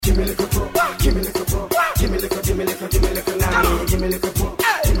give me little pump, give me little pump, give me little, give me little, give me little nanny, give me little pump,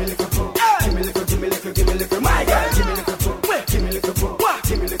 give me little pump, give me little, give me little, give me little, my girl, give me little pump, give me little pump,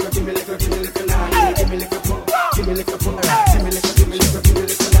 give me little, give me little, give me little nanny, give me little pump, give me little pump, give me little, give me little, give me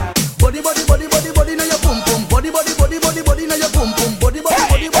little nanny. Body, body, body, body, body, now your pum pum, body, body, body, body, body, now your pum pum, body, body,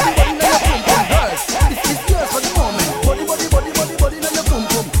 body, body, body, now your pum pum, girls, this is yours for the moment. Body, body, body, body, body, now your pum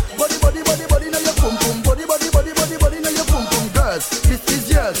pum, body, body, body, body, now your pum pum, body, body, body, body, body, now your pum pum, girls, this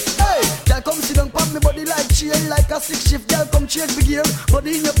is yours. Hey, girl, come sit down, pop me body like chain, like a 6-shift. Girl, come change the gear,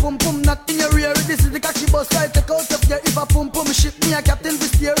 body in your pum pum, not in your rear. This is the cocky bus right, take out of here. If a pum pum ship me a captain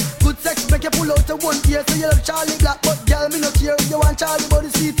this year. Good sex make you pull out the one ear. So you love Charlie Black, but girl me not here. You want Charlie body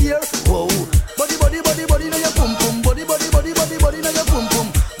seat here. Whoa, body, body, body, body, now your pum pum, body, body, body, body, body, now your pum pum,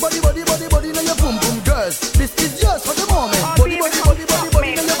 body, body, body, body, now your pum pum, girls. This is yours for the moment. Body, body, body, body,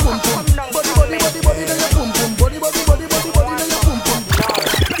 body, now your pum pum, body, body, body, body, now your pum pum, body, body, body, body, body, now your pum pum.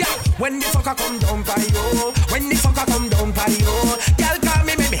 When the fucker come down for you, when the fucker come down for you, girl call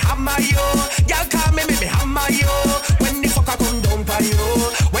me, make me hammer you, girl call me, make me hammer you. When the fucker come down for you,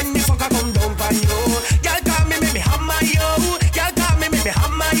 when the fucker come down for you, girl call me, make me hammer you, girl call me, make me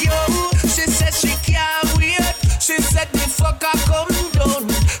hammer you. She said she can't wait, she said the fucker come down,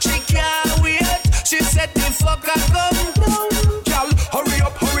 she can't wait, she said the fucker come down. Girl, hurry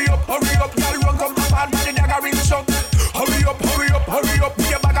up, hurry up, hurry up, girl run come up and the dagger ring shot. Hurry up, hurry up, hurry up, with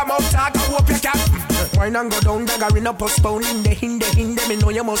your bag of mouth talk, I hope you can. Wine and go down, dagger in a postpone. In the me know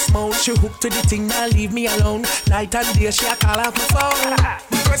you must moan. She hooked to the thing, now leave me alone. Night and day, she a call off my phone.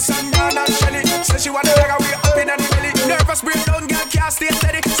 Question down and Shelly, say she want the dagger, we up in the belly. Nervous breakdown, girl can't stay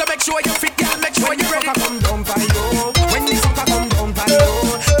steady. So make sure you fit, girl, make sure you ready. When the fucker come down for you, when the fucker come down for you,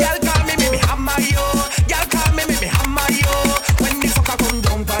 girl call me, make me hammer you, girl call me, make me hammer you. When the fucker come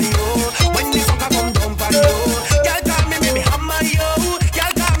down for you, when the fucker come down for you, girl call me, make me hammer you,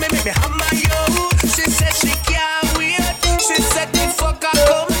 girl call me, make me hammer you. She said she can't wait, she said the fucker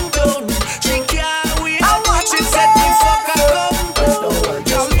come down, she can't wait, she said the fucker come down.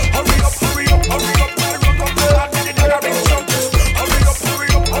 Girl, hurry up, hurry up, hurry up, girl, run up the line with the dagger ring shot. Hurry up, hurry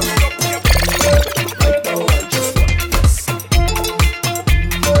up, hurry up,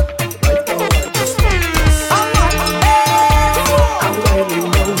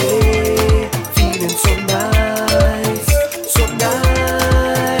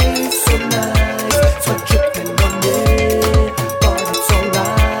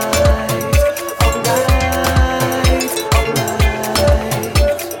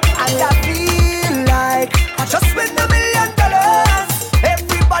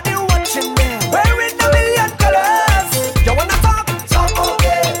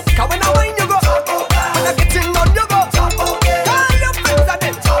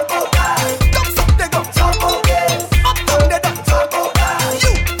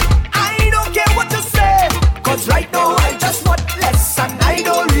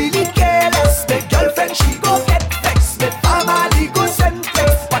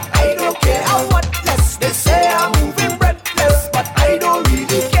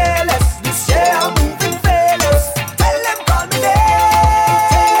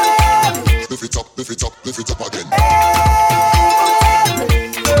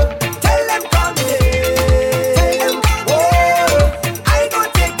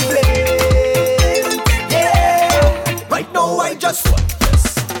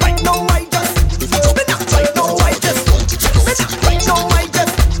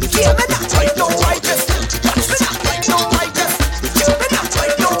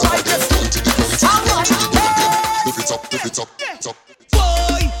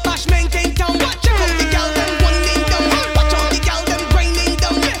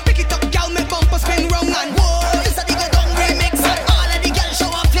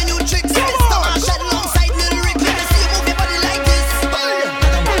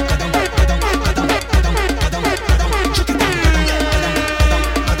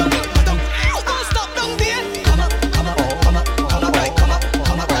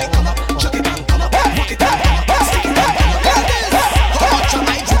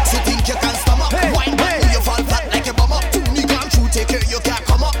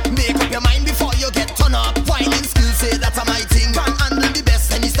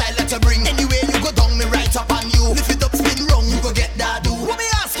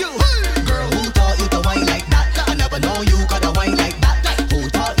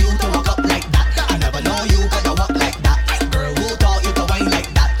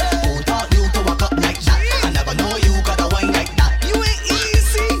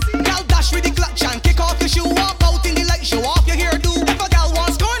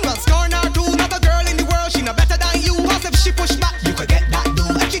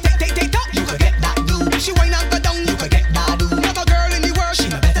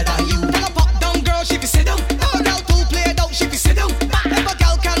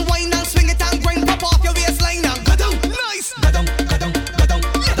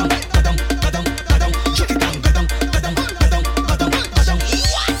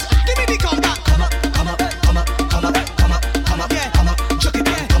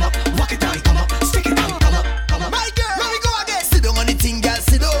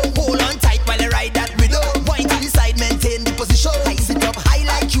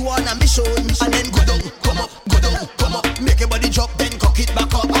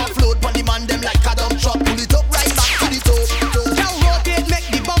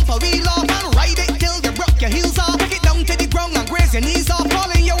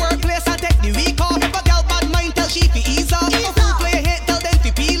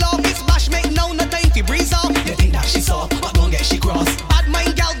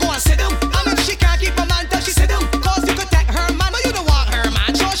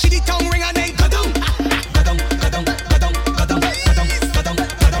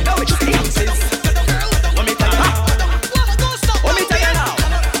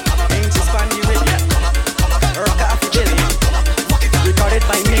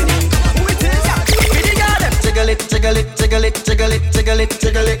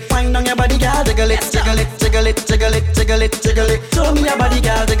 jiggle it, jiggle it, jiggle it. Show me your body,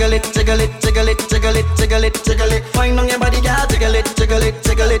 girl, jiggle it, jiggle it, jiggle it, jiggle it, jiggle it, jiggle it. Find on your body, girl, jiggle it, jiggle it,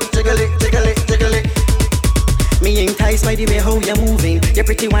 jiggle it, jiggle it, jiggle it, jiggle it. Me enticed by the way how you're moving. Your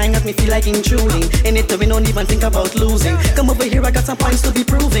pretty wine got me feel like intruding. In it, we don't even think about losing. Come over here, I got some points to be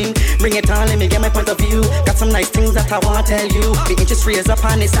proving. Bring it on, let me get my point of view. Got some nice things that I wanna tell you. The interest raise up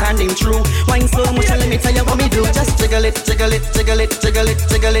and it's standing true. Wine so much, and let me tell you what me do. Just jiggle it, jiggle it, jiggle it, jiggle it,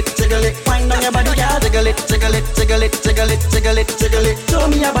 jiggle it, jiggle it. Find on your body, girl, jiggle it, jiggle it, jiggle it, jiggle it, jiggle it, jiggle it. Show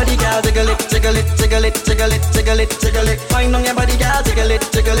me your body, girl, jiggle it, jiggle it, jiggle it, jiggle it, jiggle it, jiggle it. Find on your body, girl, jiggle it,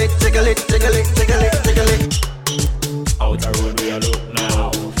 jiggle it, jiggle it, jiggle it, jiggle it, jiggle it. Outer road we a look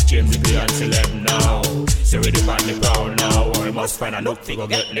now. James the and celeb now. So we the band the ground now. Or we must find a nook to go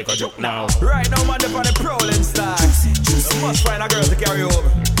get liquor joke now. Right now man up on the prowling style. We must find a girl to carry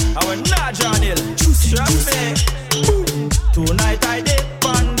over. I will not John Hill. Trust me. Tonight I dip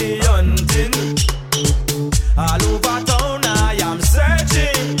on the hunting. All over town I am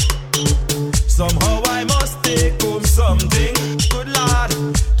searching. Somehow I must take home something. Good lord.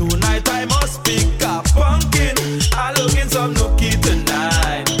 Tonight I must pick a pumpkin. I looking some nookie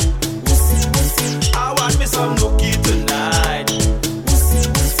tonight. I want me some nookie tonight.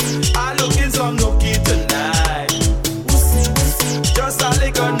 I looking some nookie tonight. Just a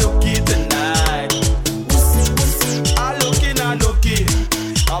little nookie tonight. I looking a nookie.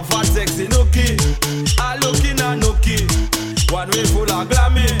 A fat sexy nookie. I looking a nookie. One way full of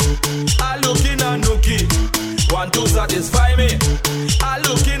glammy. I looking a nookie. One to satisfy me. I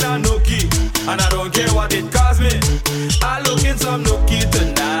looking a nookie. And I don't care what it costs me. I looking some nookie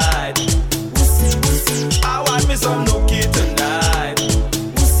tonight. I want me some nookie tonight.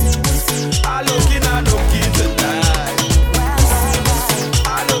 I looking a nookie tonight.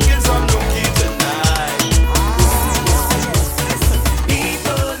 I looking some nookie tonight.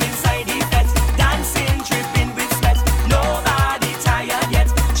 People inside the fete, dancing, tripping with sweat. Nobody tired yet.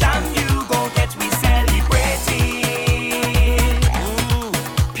 Jam you go get we celebrating.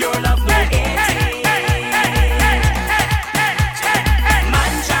 Pure love, no hating.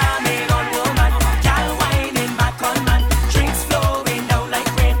 Man jamming on woman, gal whining back on man. Drinks flowing down like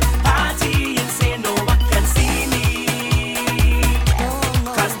rain. Partying, say no one can see me.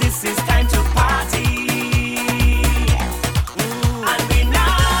 'Cause this is time to party. And we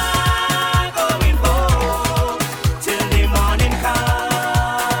not going home till the morning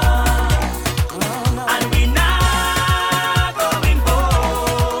come. And we not going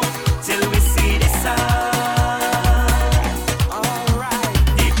home till we see the sun.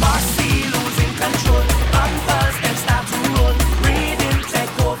 The posse losing control. Bumpers them start to roll. Rhythm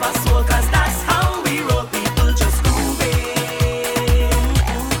take over soul. 'Cause that's how we roll. People just grooving.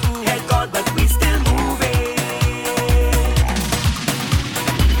 Head gone but we still moving.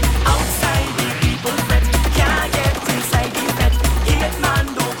 Outside the people fret. Can't get inside the vet. Gate man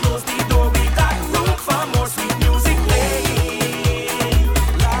don't close the door. We got room for more sweet music playing.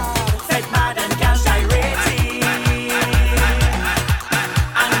 Fed mad and gal gyrating.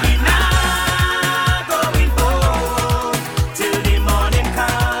 And we not going home till the morning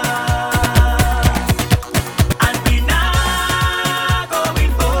come. And we not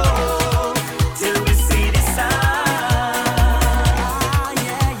going home till we see the sun.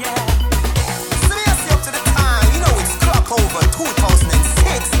 Seriously up to the time, you know it's clock over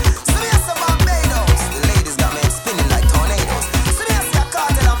 2006. Seriously Barbados, the ladies got me spinning like tornadoes. Seriously I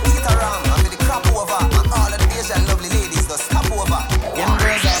Cartel and Peter Ram, I'm with the crop over, and all of the Asian lovely ladies just stop over. Them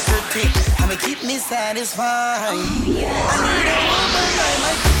girls are pretty, and they keep me satisfied. I need a woman like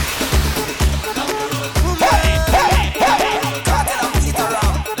my Cartel and Peter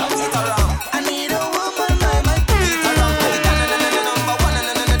Ram, Peter Ram. I need a woman like my Peter Ram, number one, and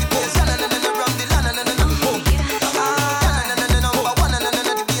the Asian, and the Ram, the land, and the boom. Number one, and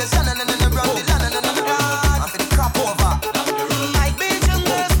the Asian, and the Ram, the land, and the I'm with the crop over. like Belgian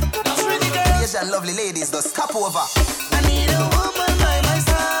girls, pretty girls. Asian lovely ladies just stop over. I need a woman by my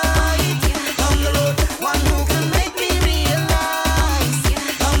side. Down the road, one who can make me realize.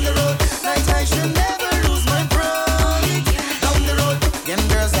 Down the road, night I should never lose my pride. Down the road, them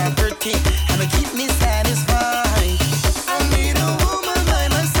girls are pretty and they keep me satisfied. I need a woman by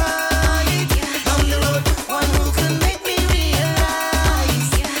my side. Down the road, one who can make me realize.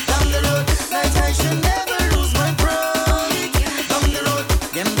 Down the road, night I should never lose my pride. Down the road,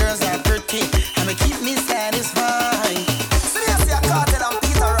 them girls are pretty and they keep me satisfied.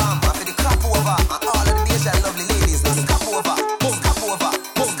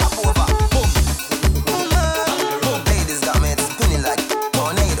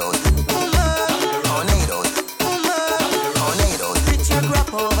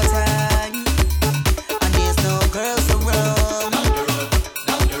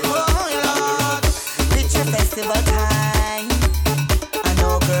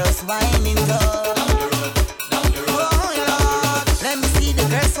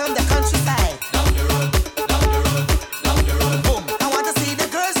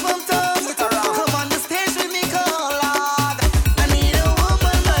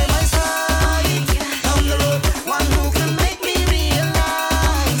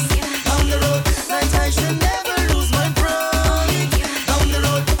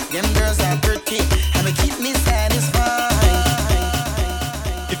 Them girls are pretty, and they keep me satisfied.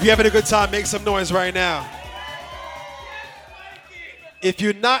 If you're having a good time, make some noise right now. If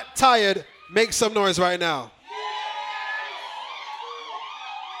you're not tired, make some noise right now.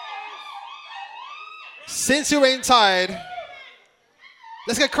 Since you ain't tired,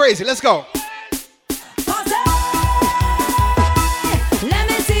 let's get crazy. Let's go. Let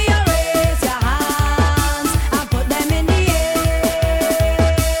me see you raise your hands and put them in the air.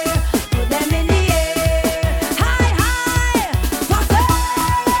 Put them in the air. High, high.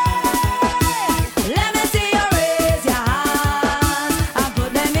 Let me see you raise your hands and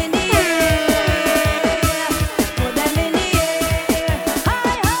put them in the air. Put them in the air.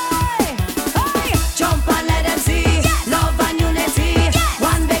 High, high. High. Jump and let them see love and unity.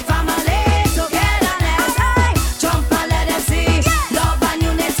 One big family togetherness. High. Jump and let them see love and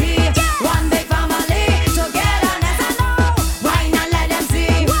unity. One big family togetherness. I know. Wine and let them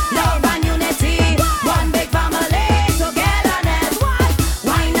see love and unity. One big family togetherness. What?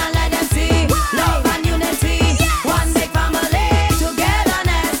 Wine and let them see love and unity. One big family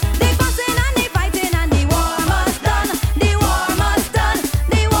togetherness. The fussing and the fighting and the war must done. The war must done.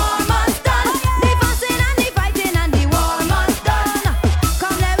 The war must done. The fussing and the fighting and the war must done.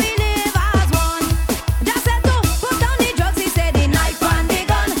 Come let we live as one. Just said to put down the drugs. He said the knife and the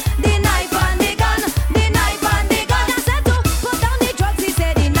gun. The knife and the gun. The knife and the gun. Just said to put down the drugs. He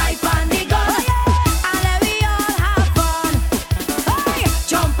said the knife and the gun. And let we all have fun. Hey,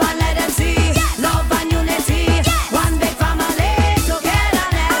 jump and let them see love and unity. One big family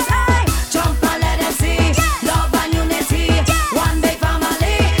togetherness. Hey, jump and let them see love and unity. One big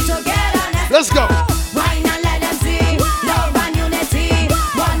family togetherness. Let's go. Wine and let them see love and unity.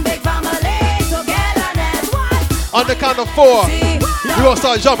 One big family togetherness. What? On the count of 4, we will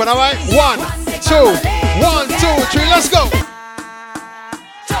start jumping, all right? 1, 2, 1, 2, 3, let's go.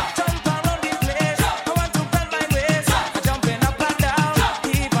 Jump around the place. I want to bend my waist. Jumping up and down,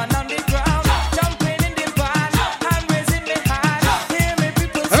 even on the ground. Jumping in the van, I'm raising my hand. Hear me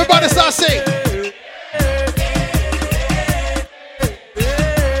people say, Everybody start singing.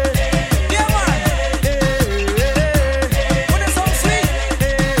 yeah man. When it's so sweet.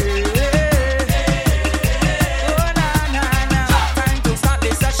 Oh na na na. Time to start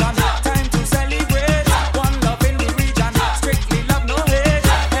this session. Time to celebrate. One love in the region. Strictly love, no hate.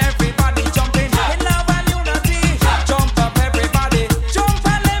 Everybody jumping in love and unity. Jump up everybody. Jump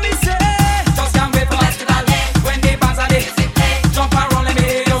and let me say. Just can't wait for festival when the bands are there. Jump around, let me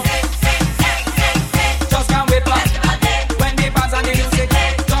hear you. Just can't wait for when the bands are the music.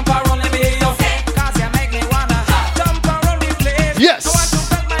 Jump around, let me hear you. 'Cause you make me wanna jump around the place. Yes. I want to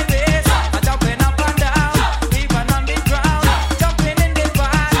bend my waist. I'm jumping up and down, even on the ground. Jumping in the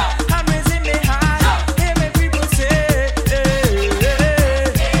van, I'm raising my hand. Hear me people say,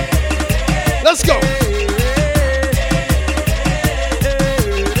 Let's go.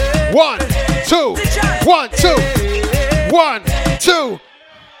 1, 2, 1, 2, 1, 2.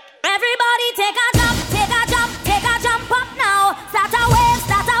 Everybody take a jump, take a jump, take a jump up now. Start a wave,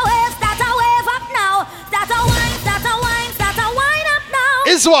 start a wave, start a wave up now. Start a wine, start a wine, start a wine up now.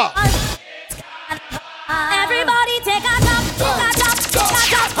 Iswa. Everybody take a jump, take a jump, take a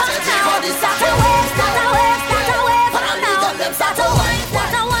jump up now. Start a wave, start a wave, start a wave up now. Start a wine,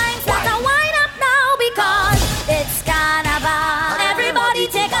 start a wine, start a wine up now because it's carnival. Everybody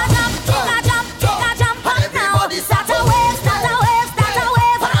take a jump, take a jump, take a jump up now. Start a wave, start a wave, start a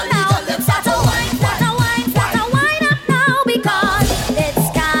wave up now. Start a wine, start a wine, start a wine up now because it's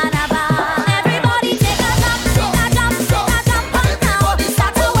carnival. Everybody take a jump, take a jump, take a jump up now.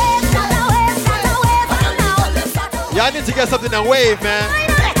 Start a wave, start a wave, start a wave up now. Start a Y'all need to get something and wave, man. wine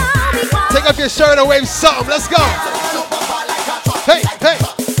up now because Take off your shirt and wave something. Let's go. Hey, hey.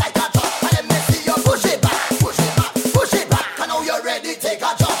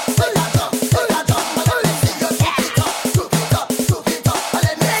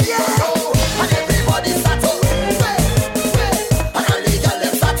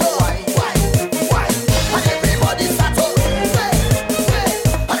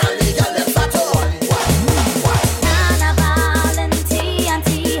 Carnival and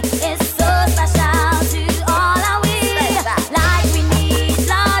TNT is so special to all our we. Like we need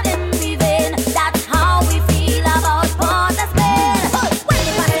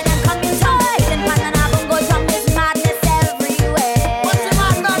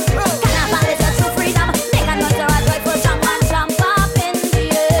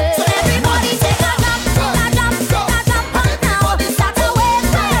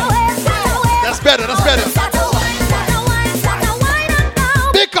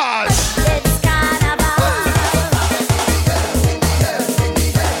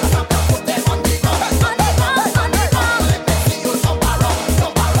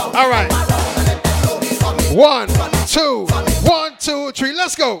 1, 2, 1, 2, 3.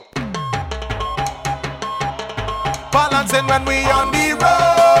 Let's go. Balancing when we on the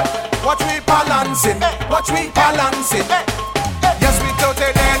road. Watch we balancing. Watch we balancing. Yes, we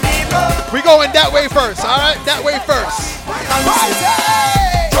toted any road. We going that way first, all right? That way first.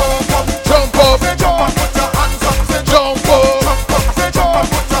 Jump up, Jump up, jump up, put your hands up, jump up. jump up, jump up,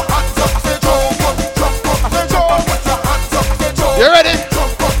 put your hands up, jump up, jump up, jump up, put your hands up, jump up. You ready?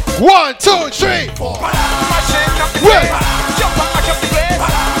 1, 2, 3. Mashing up the Wait. place. Jump up, mash up the place.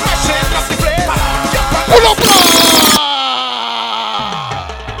 Mashing up the place. Jump up, Pull up.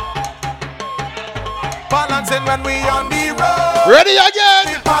 balancing when we on the road. Ready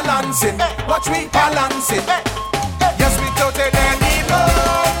again. Balancing, watch we balancing. Yes, we toted any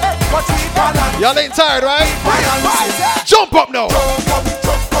road. Watch we balancing. Y'all ain't tired, right? Balancing. Jump up now. Jump up,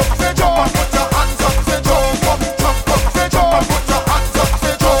 jump up, jump up, put your hands up. Jump up, jump up, jump up, put your hands up.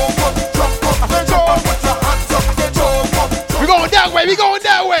 Jump up, jump up, jump up, put your hands up. Jump up. We going that way. We going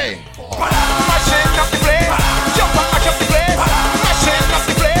that way. Mashing up the place. Jump up, mash up the place. Mashing up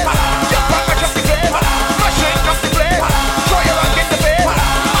the place. Jump up, mash up the place. Mashing up the place. Throw your hand in the face.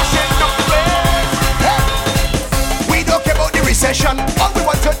 Mashing up the place. Hey. We don't care about the recession. All we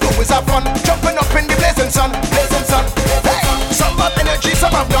want to do is have fun. Jumping up in the blazing sun. Blazing sun. Hey. Some have energy,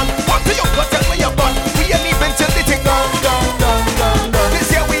 some have none. One to you, go tell me you're fun. We ain't even till the thing down, down, down, down, down. This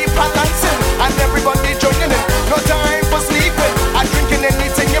year we balancing and everybody joining in. No time for sleeping. I'm drinking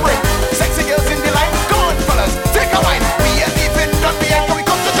anything you bring. Sexy girls in the line. Come on, fellas, take a wine. We ain't even done. We ain't we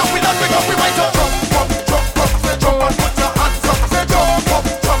come to jump. We done. We come. We right up. Jump up, jump up, jump up, put your hands up. Jump up,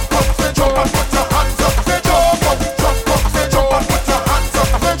 jump up, jump up, put your hands up. Jump up, jump up, jump up, put your hands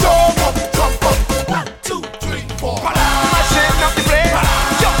up. Jump up, jump up. 1, 2, 3, 4. Mashing up the place.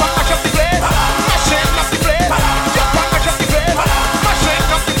 Jump up, mash up the place. Mashing up the place. Jump up, mash up the place. Mashing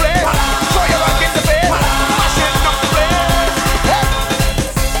up the place. Throw your hand in the face. Mashing up the place. Hey.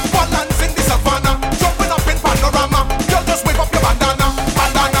 Balance in the savannah, jumping up in panorama. Girl, just wave up your bandana,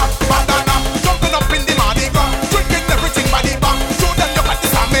 bandana, bandana. Jumping up in the Mardi Gras, drinking everything by the bar. Show them you got the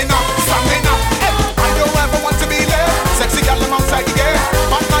stamina, stamina. Hey, I don't ever want to be there. Sexy girl, I'm outside the gate.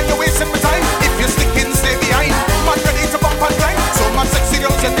 Man, now you're wasting my time. If you're sticking, stay behind. Man, ready to bump and grind. So much sexy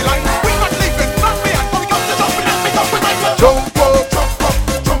girls in the line. We're not leaving, not behind. But we got to jump, we got to jump, we got to jump up, jump up,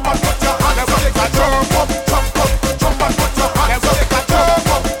 jump and put your hands up. Jump up, jump up, jump and put your hands up. Jump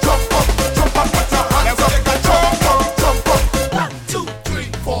up, jump up, jump and put your hands up. Jump up, jump up. 1, 2, 3,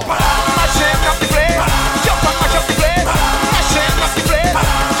 4. Mashing up the place. Jump and mash up the place. Mashing up the place.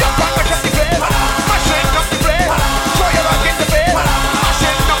 Jump and mash up the place. Mashing up the place. Throw your hand in the face.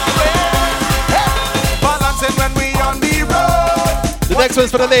 Mashing up the place. Hey. Balancing when we on the road. The next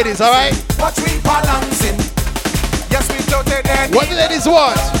one's for the ladies, all right? Watch we balancing. Yes, we toted any. What the ladies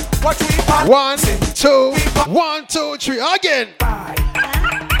want? Watch we 1, balancing. 2, 1, 2, 3. Again.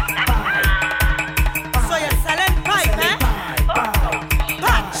 So you're selling pipe, eh?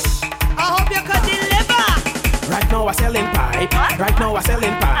 Patch. I hope you could deliver. Right now we're selling pipe. Right now we're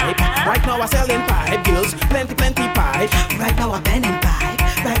selling pipe. Right now we're selling pipe. Girls, plenty, plenty pipe. Right now I'm bending pipe.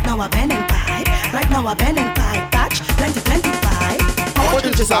 Right now I'm bending pipe. Right now I'm bending pipe. Patch. Plenty, plenty pipe. How much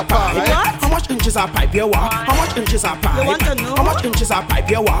inches are pipe? What? How much inches are pipe you want? How much inches are pipe? You want to know? How much inches are pipe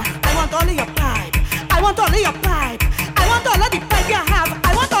you want? I want all of your pipe. I want all of your pipe. I want all of the pipe you have.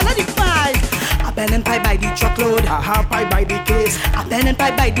 I want all of the pipe. I'm bending pipe by the truckload. I have pipe by the case. I'm bending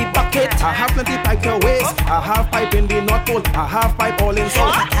pipe by the bucket. I have plenty pipe your waist. I have pipe in the North Pole. I have pipe all in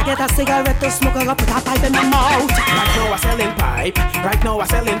South. I get a cigarette to smoke or put a pipe in my mouth. Right now we're selling pipe. Right now we're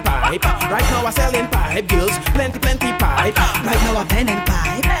selling pipe. Right now we're selling pipe. Girls, plenty, plenty pipe. Right now I'm bending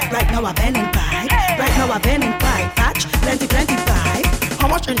pipe. Right now I'm bending pipe. Right now I'm bending pipe. Patch. Plenty, plenty pipe. How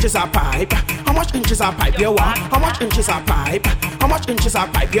much inches are pipe? How much inches are pipe you want? How much inches are pipe? How much inches are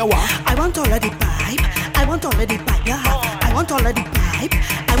pipe you want? I want all of the pipe. I want all of the pipe you have. I want all of the pipe.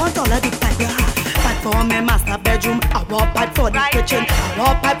 I want all of the pipe you have. Pipe for my master bedroom. I want pipe for the kitchen. I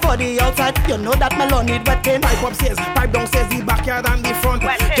want pipe for the outside. You know that my lawn need wetting. Pipe upstairs, pipe downstairs, the backyard and the front.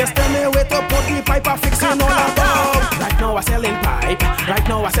 Just tell me where to put the pipe, I'm fixing all about. Right now we're selling pipe. Right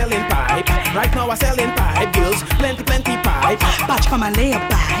now we're selling pipe. Right now we're selling pipe. Girls, plenty, plenty pipe. Patch, come and lay a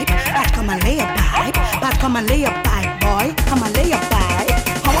pipe. Patch, come and lay a pipe. Patch, come and lay a pipe, boy. Come and lay a pipe.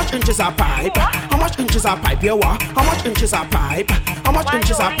 How much inches are pipe? How much inches are pipe you want? How much inches are pipe? How much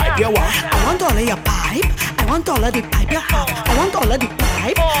inches are pipe you want? I want all of your pipe. I want all of the pipe you have. I want all of the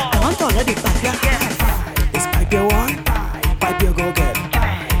pipe. I want all of the pipe you have. This pipe you want? Pipe you go get.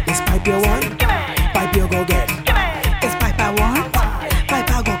 This pipe you want? Pipe you go get. This pipe I want. Pipe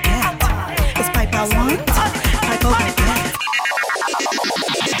I go get. This pipe I want. Pipe I go get.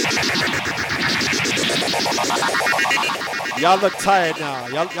 Y'all look tired now.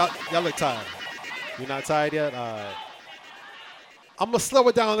 Y'all look tired. You're not tired yet? All right. I'm going to slow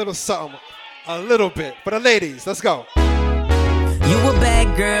it down a little something. A little bit. For the ladies, let's go. You a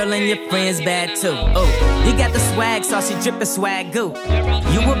bad girl and your friends bad too. Oh, you got the swag, saucy drippin' swag goo.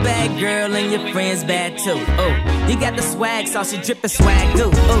 You a bad girl and your friends bad too. Oh, you got the swag, saucy drippin' swag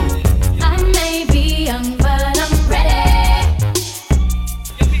goo. Oh, I may be young, but I'm ready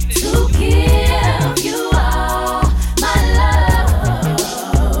to give you all my love.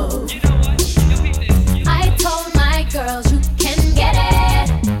 I told my girls you can get it.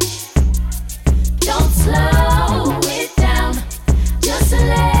 Don't slow it down. Just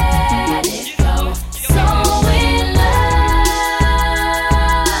let it go. So in love,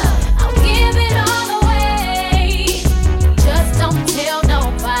 I'll give it all away. Just don't tell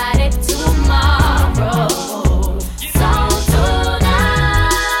nobody tomorrow. So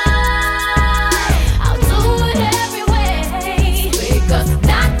tonight, I'll do it every way. Because I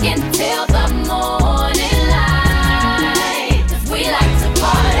can tell the morning light. 'Cause we like to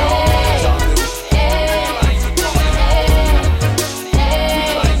party.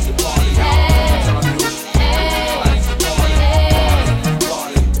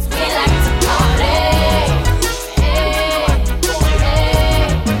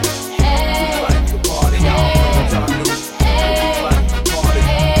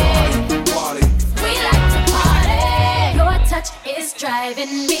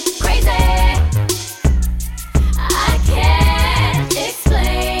 Driving me crazy. I can't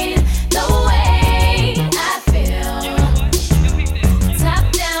explain the way I feel. Top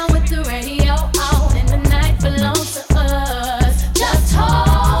down with the radio on, and the night belongs to us. Just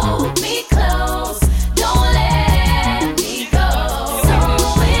hold me close, don't let me go. So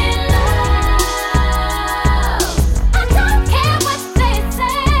in love, I don't care what they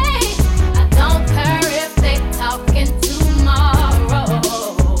say. I don't care if they talking tomorrow.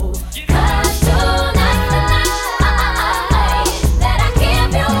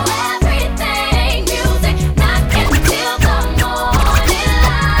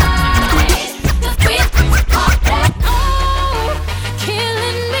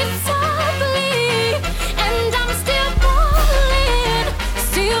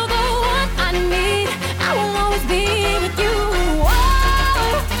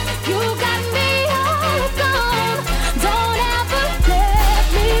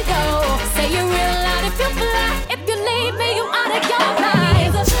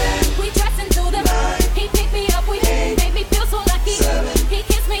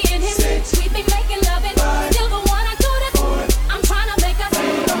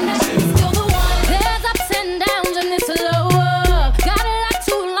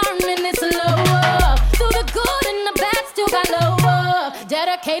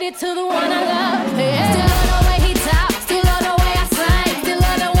 Dedicated to the one I love. Yeah. Still love the way he talks. Still love the way I sing. Still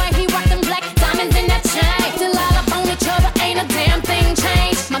love the way he rock them black diamonds in that chain. Still all up on each other, ain't a damn thing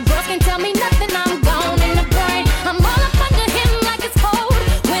changed. My girls can't tell me nothing, I'm gone in the brain. I'm all up under him like it's cold.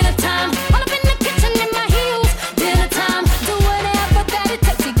 Winter time, all up in the kitchen in my heels. Dinner time, do whatever that it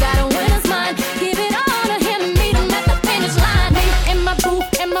takes. He got a winner's mind. Give it all to him and meet him at the finish line. Me and my boo,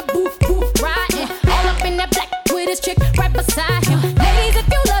 riding all up in that black with his chick right beside him.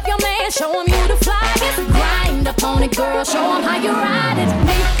 Show him you the flyest. Grind up on it, girl. Show him how you ride it.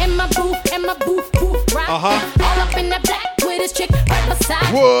 Me and my boo, riding all up in that black with his chick right beside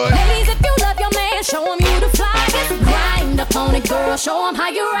him. Ladies, if you love your man, show him you the flyest. Grind up on it, girl. Show him how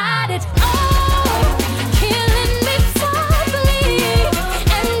you ride it. Oh, killing me softly,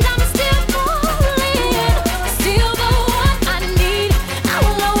 and I'm still falling. Still the one I need. I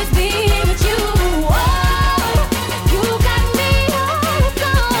will always be with you. Oh, you got me hooked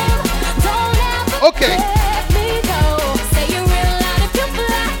on. Okay.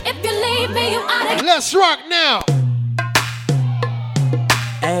 Let's rock now.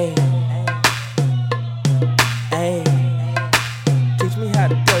 Hey, hey, teach me how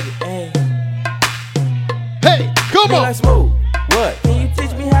to play it. Hey, hey, come on. Like Smooth. What? Can you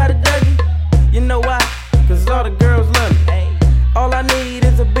teach me how to Dougie? You know why? 'Cause all the girls love me. Hey. All I need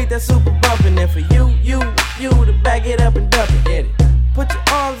is a beat that's super bumpin', and for you to back it up and dump it. Get it? Put your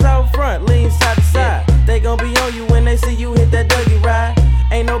arms out front, lean side to side. They gon' be on you when they see you hit that Dougie ride.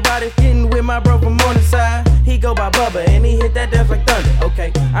 Ain't nobody getting with my bro from Morningside. He go by Bubba and he hit that dance like thunder.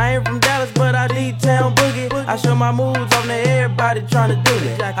 Okay, I ain't from Dallas, but I D-Town boogie. I show my moves on to everybody tryna do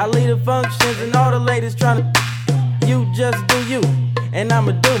me. I lead the functions and all the ladies tryna. You just do you, and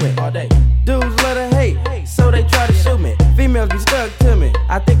I'ma do it all day. Dudes love to hate, so they try to shoot me. Females be stuck to me,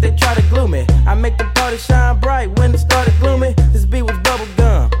 I think they try to glue me. I make the party shine bright when it started gloomy. This beat was bubble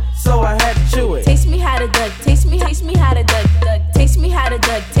gum, so I had to chew it. Taste me how to Dougie, taste me how to Dougie.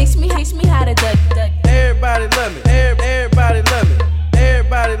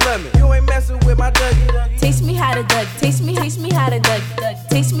 Everybody love me. You ain't messing with my Dougie. Taste me how to Doug. Taste me how to Doug.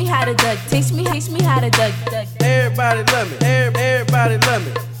 Taste me how to Doug. Taste me how to Doug. Everybody love me. Everybody love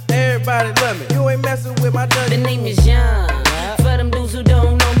me. Everybody love me. You ain't messing with my Dougie. The name is Young. For them dudes who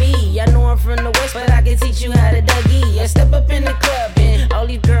don't know me, I know I'm from the West, but I can teach you how to Dougie. I step up in the club and all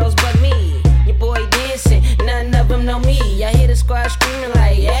these girls bug me. Your boy dancing, none of them know me. I hear the squad screaming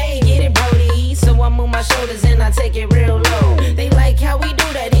like, hey, get it, Brody. So I move my shoulders and I take it real low. They like how we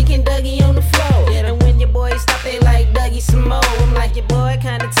do that, he can Dougie on the floor. And when your boys stop, they like Dougie some more. I'm like, your boy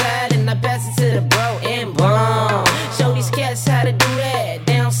kinda tired, and I pass it to the bro. And boom, show these cats how to do that.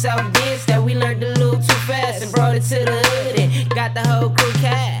 Down south dance that we learned a little too fast and brought it to the hood and got the whole crew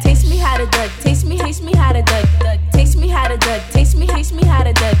cat. Taste me how to Doug. Taste me how to Doug. Taste me how to Doug. Taste me how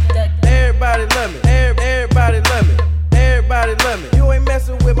to Doug. Everybody love me. Everybody love me. Everybody love me. You ain't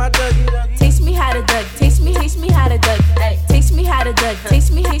messing with my Dougie. Taste me how to Doug. Taste me how to Doug. Taste me how to Doug.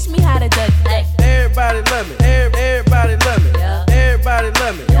 Taste me how to Doug. Everybody love me. Everybody love me. Everybody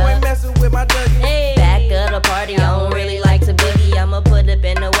love me. You ain't messing with my Dougie. Back of the party, I don't really like to boogie. I'ma put up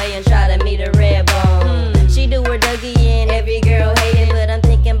in the way and try to meet a red bone. She do her Dougie and every girl hating, but I'm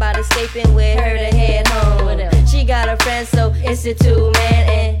thinking about escaping with her to head home. She got a friend, so it's a two-man,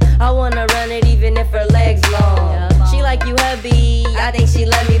 and I wanna run it even if her legs long. She like you hubby, I think she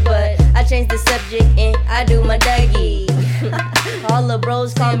love me, but I changed the subject and I do my Dougie. All the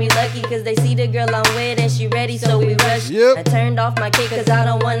bros call me lucky cause they see the girl I'm with and she ready, so we rush. I turned off my kick cause I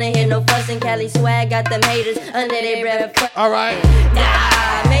don't wanna hear no fussing. Cali swag got them haters under their breath. Alright.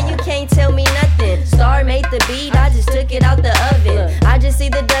 Nah, man, you can't tell me nothing. Star made the beat, I just took it out the oven. I just see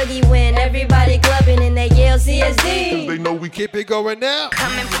the Dougie when everybody clubbing and they yell CSD. They know we keep it going now.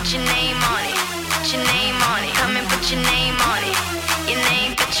 Come and put your name on it. Put your name on it. Come and put your name on it. Your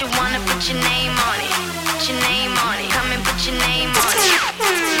name, but you wanna put your name on it. Put your name on it. Come and put your name on it.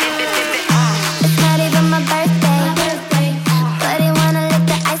 It's not even my birthday, but he wanna lick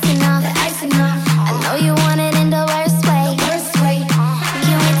the icing off. I know you want it in the worst way.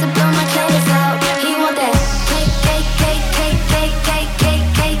 Can't wait to blow my candles out. He want that cake, cake, cake, cake, cake, cake, cake,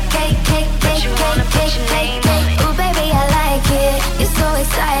 cake, cake, cake, cake, cake, cake, cake. Ooh, baby, I like it. You're so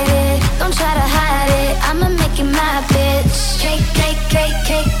excited. Don't try to hide it. I'ma make it my bitch. Cake, cake, cake,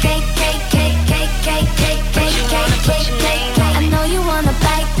 cake, cake, cake, cake, cake, cake, cake, cake, cake, cake, cake. I know you wanna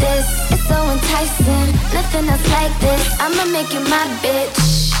bite this. It's so enticing. Nothing else like this. I'ma make you my bitch.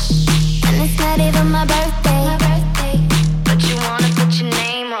 And it's not even my birthday. But you wanna put your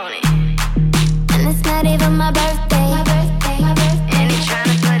name on it. And it's not even my birthday. And he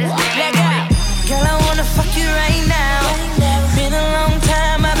tryna put his name on it. Girl, I wanna fuck you right now. Been a long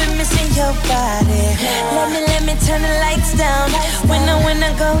time, I've been missing your body. Let me turn the lights down. When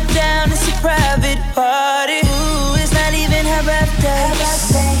I go down, it's a private party. Ooh, it's not even her birthday.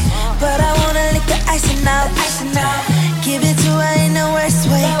 But I wanna lick the icing out. Give it to her in the worst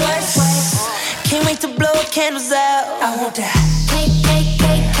way. Can't wait to blow candles out. I want that. Cake, cake,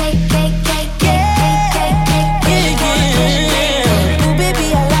 cake, cake, cake, cake, cake, cake, cake, cake, cake. Ooh, baby,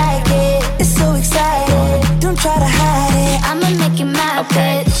 I like it. It's so exciting. Don't try to hide it. I'ma make it my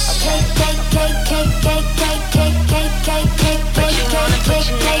bitch. Cake, cake, cake, cake, cake, cake, cake, cake, cake, cake, cake, cake,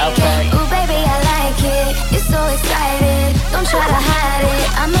 cake, cake. Ooh, baby, I like it. You're so excited. Don't try to hide it.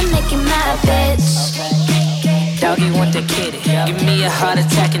 I'ma make it my bitch. Doggy want the kitty. Give me a heart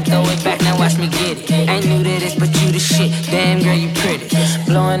attack and throw it back. Now watch me get it. Ain't new to this, but you the shit. Damn girl, you pretty.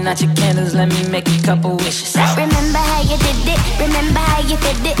 Blowing out your candles, let me make a couple wishes. Remember how you did it. Remember how you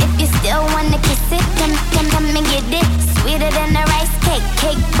did it. If you still wanna kiss it, come and get it. Sweeter than a rice cake.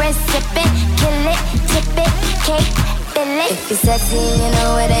 Cake bread sipping. Kill it, tip it, cake. If you're sexy, you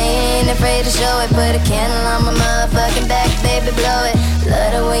know it, I ain't afraid to show it. Put a candle on my motherfucking back, baby, blow it.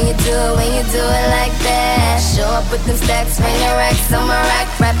 Love it when you do it like that. Show up with them stacks, ring the racks on my rack.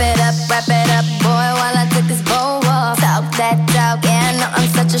 Wrap it up, boy, while I took this bow off. Talk that talk, yeah, I know I'm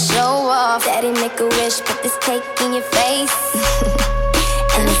such a show off. Daddy, make a wish, put this cake in your face.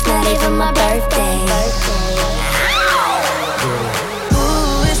 And it's not even my birthday.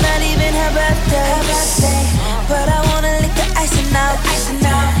 Ooh, it's not even her birthday. But I wanna lick the icing out.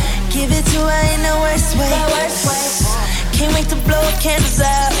 Give it to her in the worst way. Can't wait to blow candles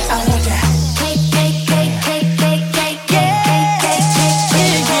out. I want that. Cake, cake, cake, cake, cake, cake, cake, cake, cake,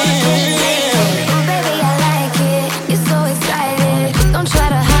 cake. Ooh, baby, I like it. You're so excited. Don't try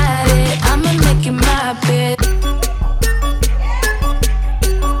to hide it. I'ma make it my bitch.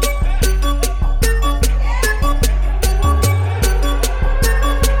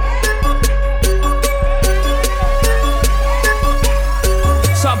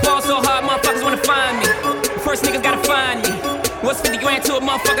 So I ball so hard, motherfuckers wanna find me. First niggas gotta find me. What's 50 you ran to a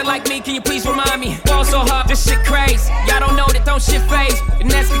motherfucker like me, can you please remind me? Ball so hard, this shit crazy. Y'all don't know that don't shit phase. The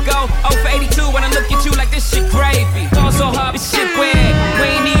Nets could go 0 for 82 when I look at you like this shit gravy. Ball so hard, this shit weird. We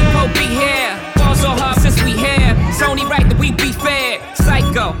ain't even supposed to be here. Ball so hard since we here. It's only right that we be fair.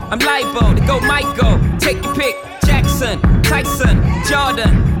 Psycho, I'm libo to go Michael. Take your pick. Jackson, Tyson,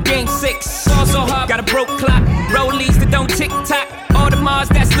 Jordan, Game 6. Ball so hard, got a broke clock. Rollies that don't tick tock. All the Mars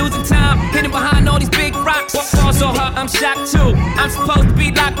that's losing time, hidden behind all these big rocks. Ball so hard, I'm shocked too. I'm supposed to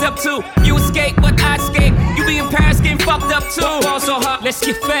be locked up too. You escape, but I escape. You be in Paris getting fucked up too. Ball so hard, let's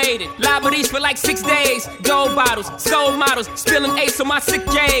get faded. Liberties for like 6 days. Gold bottles, soul models, spilling ace on my sick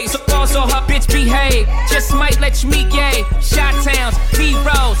days. Ball so hard, bitch behave. Just might let you meet gay. Shot towns,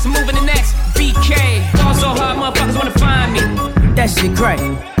 B-rolls, moving the next BK. Ball so hard, motherfuckers wanna find me. That shit crack.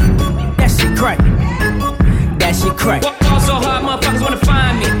 That shit crack. That shit crack. Ball so hard, motherfuckers wanna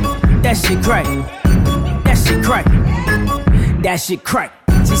find me. That shit crack. That shit crack. That shit crack.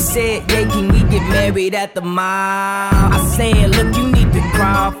 She said, yeah, can we get married at the mall? I said, look, you need to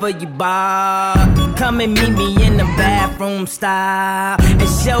crawl for your bar. Come and meet me in the bathroom style and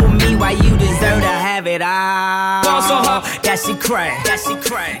show me why you deserve to have it all. Ball so hard. That shit crack. That shit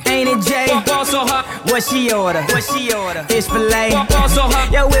crack. Ain't it, Jay? Ball so hard. What she order? What she order? Fish fillet. Ball so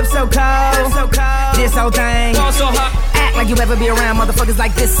hard. Your whip so cold. So cold. This whole thing. Ball so hard. Act like you ever be around motherfuckers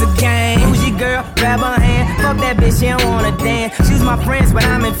like this again. Who's your girl? Grab her hand. Fuck that bitch, she don't wanna dance. She's my friends, but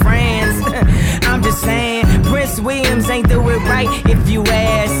I'm in France. I'm just saying, Prince Williams ain't do it right if you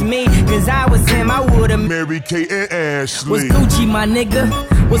ask me. Cause I was him, I would've married Kate and Ashley. Was Gucci my nigga?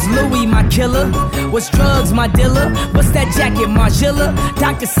 Was Louis my killer? Was drugs my dealer? What's that jacket, Margilla?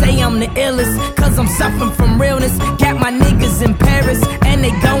 Doctors say I'm the illest, cause I'm suffering from realness. Got my niggas in Paris, and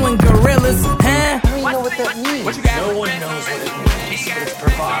they going gorillas, huh? I don't even know what that means. What you got? No one knows what it means, but it's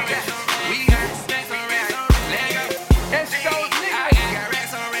provocative.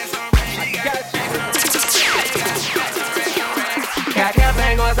 Got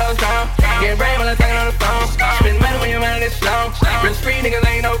campaign going so strong. Get brain when I'm talking on the phone. Spend money when you're running this slow. Real street niggas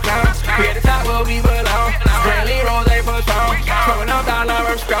ain't no clowns. We at the top where we belong. Brantley Rose ain't for strong. Smoking on dollar,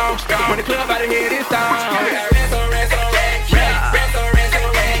 I'm strong. When the club out of here this time. We got rest on rest on rest. Rest on rest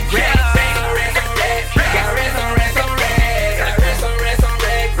on rest. Rest on rest on rest. Got rest on rest on rest. Got rest on rest on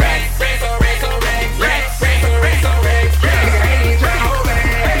rest. Rest on rest on rest. Rest on rest on rest. Nigga ain't even tryna hold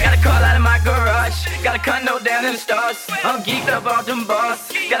back. Got a call out of my garage. Got a condo down in the stars. I'm geeked up off them bars.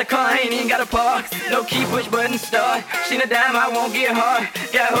 Got a car, ain't even got a park. No key, push button, start. She a dime, I won't get hard.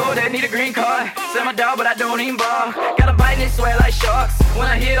 Got a hoe that need a green card. Sell my dog, but I don't even bar. Got a bite and it sweat like sharks. When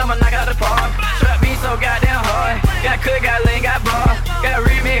I hit, I'ma knock out the park. Trap me so goddamn hard. Got cook, got lean, got bar. Got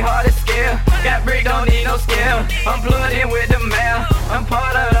remake hard to scale. Got brick, don't need no scale. I'm plugged in with the mail. I'm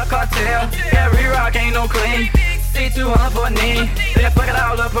part of the cartel. Got re-rock, ain't no clean. C200 for a knee. They fuck it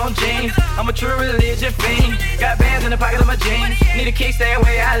all up on jeans. I'm a true religion fiend. Got bands in the pocket of my jeans. Need a kick, stay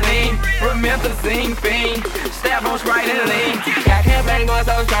away, I lean. Remember zing fiend. Staff on Sprite and lean. Got campaign going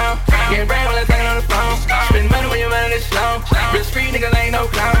so strong. Getting brain when I'm talking on the phone. Spend money when you're running this slow. Real street niggas ain't no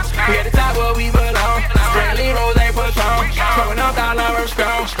clowns. We at the top where we belong. Brantley Rose ain't for strong. Smoking on dollar, I'm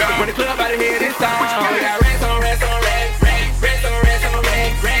strong. When the club out of here this time. We got rest on rest on rest. Rest on rest on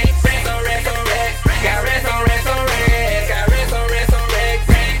rest. Rest on rest on rest. Got rest on rest on rest. Got rest on rest on rest.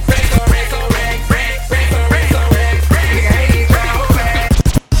 Rest on rest on rest. Rest on rest on rest. Nigga ain't even tryna hold back.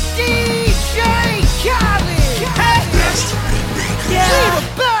 DJ Khaled. Hey.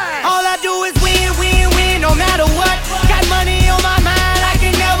 Yeah. All I do is win, win, win, no matter what. Got money on my mind, I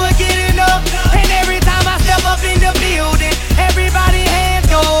can never get enough. And every time I step up in the building, everybody hands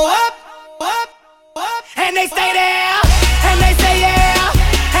go up, up, up. And they stay there, and they say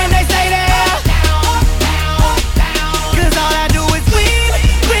yeah, and they say there. Cause all I do is win,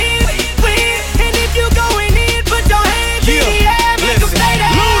 win, win. And if you going in, put your hands in the air, make them stay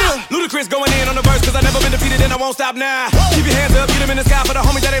there. Ludacris going in on the verse, cause I never been defeated and I won't stop now. Keep your hands up, get them in the sky for the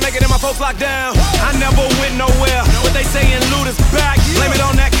homies that ain't making it and my folks locked down. I never went nowhere, but they saying Luda's back. Blame it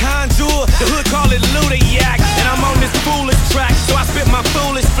on that conjure, the hood call it Luda Yak. And I'm on this foolish track, so I spit my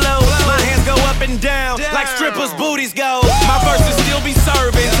foolish flow. My hands go up and down, like strippers' booties go. My verses still be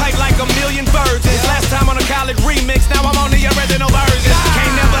serving, tight like a million virgins. Last time on a college remix, now I'm on the original version.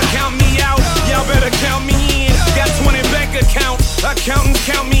 Can't never count me out, y'all better count me in. Got 20 bank accounts, accountants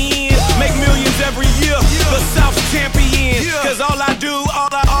count me in. Make millions every year, the South's champion. Cause all I do,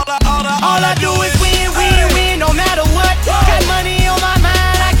 all I do is win, win, win, no matter what. Got money on my mind.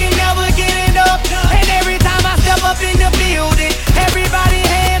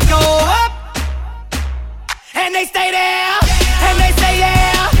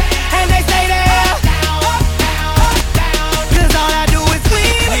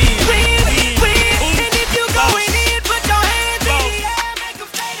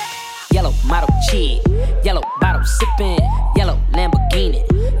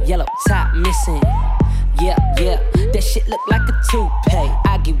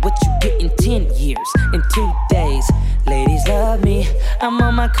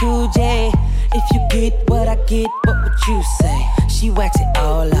 my cool J. If you get what I get, what would you say? She wax it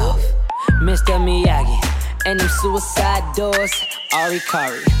all off, Mr. Miyagi. And them suicide doors, Ari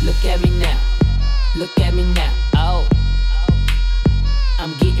Kari. Look at me now, look at me now, oh.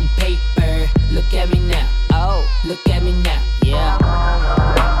 I'm getting paper, look at me now, oh. Look at me now, yeah.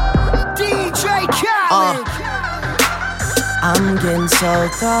 DJ Khaled. I'm getting so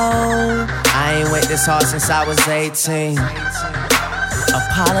cold. I ain't went this hard since I was 18.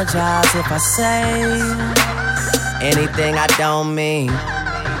 Apologize if I say anything I don't mean.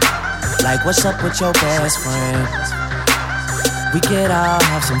 Like, what's up with your best friend? We could all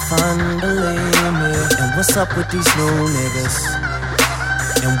have some fun, believe me. And what's up with these new niggas?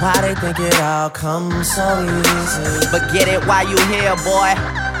 And why they think it all comes so easy? But get it while you here, boy.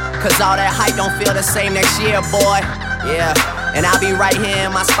 Cause all that hype don't feel the same next year, boy. Yeah. And I'll be right here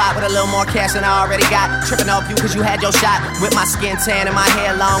in my spot with a little more cash than I already got. Tripping off you cause you had your shot. With my skin tan and my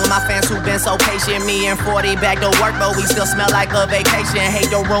hair long. With my fans who've been so patient. Me and 40 back to work, but we still smell like a vacation. Hate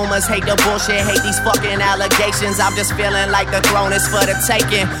the rumors, hate the bullshit, hate these fucking allegations. I'm just feeling like the throne is for the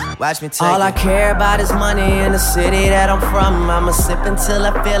taking. Watch me take all I care about is money in the city that I'm from. I'ma sip until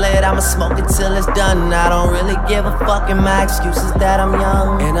I feel it, I'ma smoke it till it's done. I don't really give a fuck, and my excuse is that I'm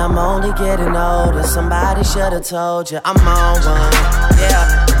young. And I'm only getting older, somebody should've told you I'm on one, yeah.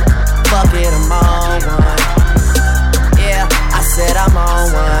 Fuck it, I'm on one, yeah. I said I'm on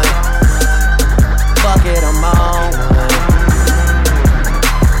one. Fuck it, I'm on one.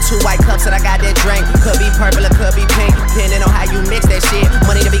 2 white cups and I got that drink. Could be purple or could be pink, depending on how you mix that shit.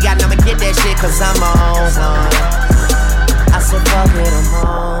 Money to be gotten, I'ma get that shit, cause I'm on one. I said fuck it, I'm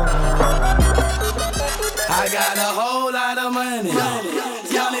on one. I got a whole lot of money.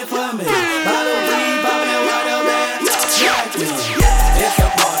 Y'all it for me. Bottle weed, poppin' water, man. Jack me. It's a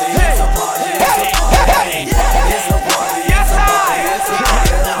party, it's a party, it's a party. It's a party, it's a party, it's a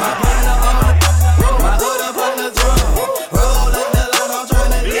party. My partner on the, my hood up on the drum. Roll up the line, I'm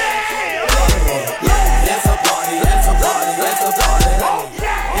tryna get. It's a party, it's a party, it's a party.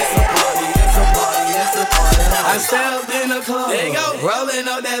 It's a party, it's a party, it's a party. I stepped in the club, there you go, rolling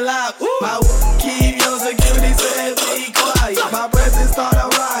up that lock. My keep your security says be quiet. My presence start a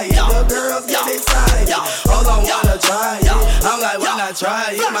riot. The girls get excited. Hold on, wanna try it. I'm like, why not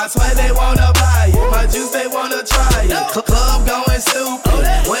try it? My sweat they wanna buy it. My juice they wanna try it. Club going stupid.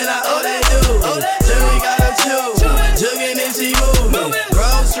 When I they do it. Jury gotta chew. Jugging and she moving.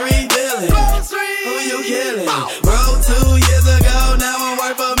 Grocery dealing. Who you killing? Bro, 2 years ago, now I'm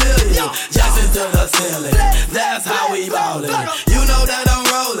worth $1 million. Just to the ceiling. That's how we ballin'. You know that I'm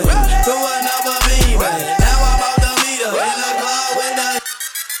rolling to another beat, man. Now I'm out the meter in the club with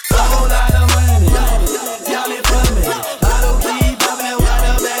the whole lot of money. Y'all it for me. I don't keep poppin' with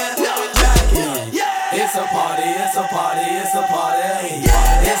a bad jacket. It's a party, it's a party, it's a party.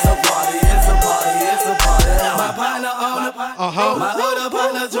 It's a party, it's a party, it's a party. My partner on the my hood up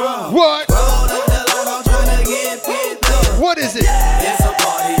on the drum. What? Roll up the line, I'm tryna get done. What is it? It's a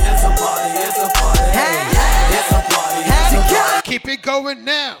party, it's a party, it's a party. It's a party, it's a party. Keep it going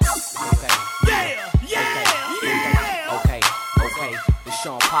now. Okay, it's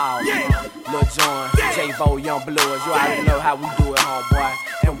Sean Paul, Lil Jon, J-Bo, Young Blues. You already know how we do it, homeboy.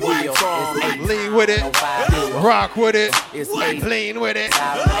 And Will is Lean with it, rock with it, lean with it,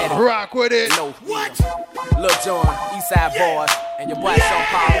 rock with it. Lil Jon, Eastside Boys, and your boy Sean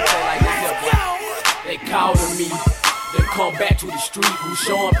Paul say like this here, boy. They calling me, they come back to the street, who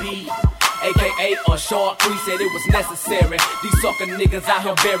Sean P. AKA a short free said it was necessary. These sucker niggas out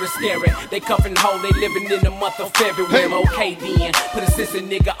here very scary. They cuffin' hoe, they living in the month of February. Okay then, put a sissy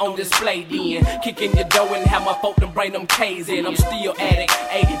nigga on display then. Kick in your dough and have my folk to bring them K's in. I'm still addict,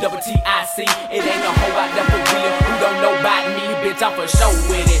 A-double-T-I-C. It ain't a hoe out there for real who don't know about me, bitch, I'm for sure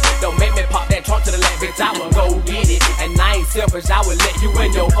with it. Don't make me pop that trunk to the left, bitch, I will go get it. And I ain't selfish, I will let you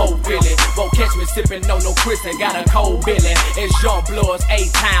in your old feeling. Won't catch me sippin' no Chris and got a cold billing. It's Young Blues,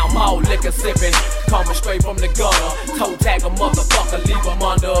 A-Town, mall liquor sippin'. Coming straight from the gutter. Toe tag a motherfucker, leave him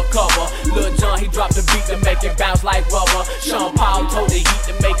under a cover. Lil Jon, he dropped the beat to make it bounce like rubber. Sean Paul told the heat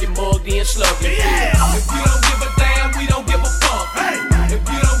to make it mugged in slugging. Yeah. If you don't give a damn, we don't give a fuck. Hey. If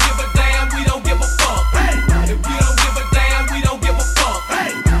you don't give a damn, we don't give a fuck. Hey. If you don't give a damn, we don't give a fuck.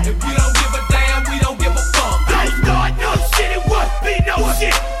 Hey. If you don't give a damn, we don't give a fuck. Don't start no shit, it won't be no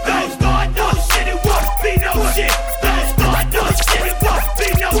shit. Don't start no shit, it won't be no shit. Don't start no shit, it won't be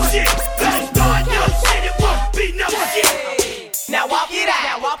no shit. Don't start no shit, it won't be no shit. Now walk it out,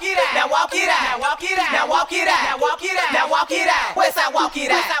 now walk it out, now walk it out, now walk it out, now walk it out, now walk it out, now walk it out. West side walk it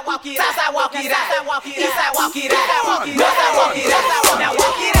out, south side walk it out, east side walk it out, north side walk it out. Now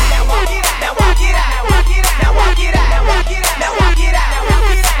walk it out, now walk it out, now walk it out, now walk it out, now walk it out, now walk it out, now walk it out, now walk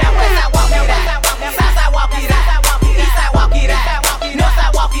it out.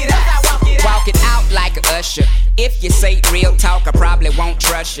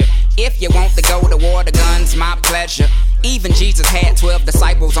 Russia. If you want to go to war, the gun's my pleasure. Even Jesus had 12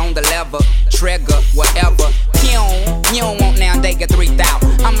 disciples on the lever, trigger, whatever. You don't want now, they get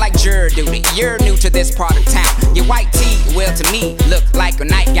 3,000. I'm like jury duty, you're new to this part of town. Your white tee, well to me, look like a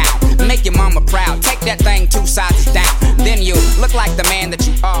nightgown. Make your mama proud, take that thing 2 sizes down. Then you look like the man that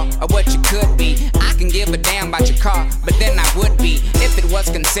you are, or what you could be. I can give a damn about your car, but then I would be if it was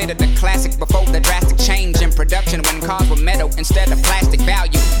considered a classic before the drastic change in production when cars were metal instead of plastic.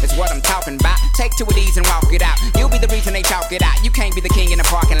 Value is what I'm talking about. Take 2 of these and walk it out. You'll be the reason they chalk it out. You can't be the king in the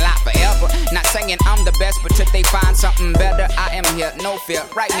parking lot forever. Not saying I'm the best, but till they find something better, I am here, no fear.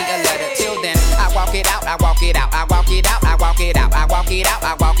 Write me a letter. Till then, I walk it out, I walk it out, I walk it out, I walk it out, I walk it out,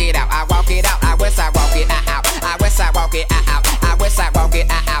 I walk it out, I walk it out, I west side walk it out, I west side walk it out, I west side walk it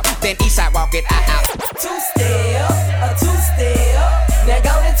out, then east side walk it out. 2-step, a 2-step. Now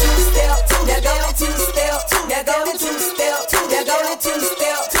go to 2-step, now go to 2-step, now go to 2-step, now go to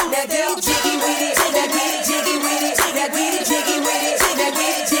 2-step, now get jiggy with it, now get jiggy with it, now get jiggy with it, now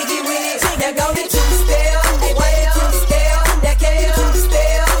get jiggy with it, now go to 2-step, hey why you 2-step, now can you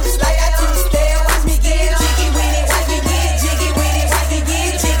 2-step, just like I 2-step, watch me get jiggy with it, watch me get jiggy with it, watch me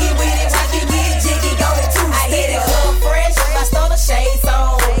get jiggy with it, watch me get jiggy, go to 2-step. I hit it up fresh, my stunner shades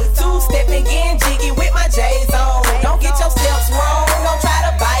on, 2-stepping, getting jiggy with my J's on. Don't get your steps wrong, don't try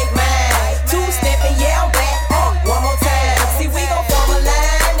to bite mine. 2-stepping, yeah, I'm back. One more time. See, we gon' form a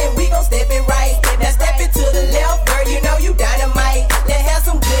line and we gon' step it right. Now step it to the left, girl, you know you dynamite. Let's have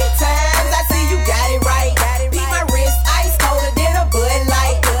some good times, I see you got it right. Beat my wrist, ice colder than a Bud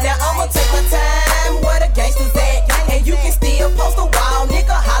Light. Now I'ma take my time, where the gangsters at? And you can still post a wild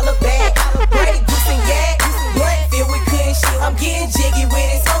nigga, holla back. Grey Goose and Yak, blunt filled with kush. I'm getting jiggy with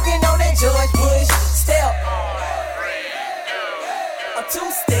it, smoking on that George Bush. Step. A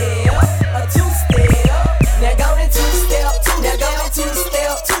 2-step, a 2-step. Now go to 2-step, now go to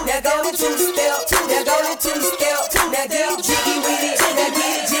 2-step, now go to 2-step, now go to 2-step, now get jiggy with it, now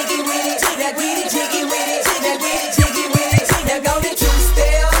get jiggy with it, now get jiggy with it, now get jiggy with it, now go to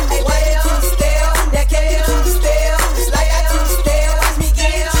 2-step, hey why you 2-step, now can you 2-step, just like I 2-step, watch me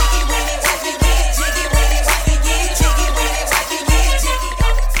get jiggy with it, watch me get jiggy with it, watch me get jiggy with it, watch me get jiggy.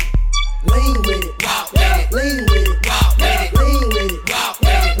 Lean with it, walk with it, lean with it, walk with it, lean with it, walk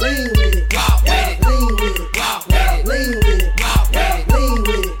with it, lean with it, walk with it, lean with it, walk with it, lean with it, walk with it, lean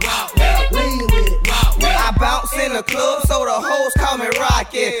with it, walk with it, lean with it, walk with it. I bounce in the club, so the hoes call me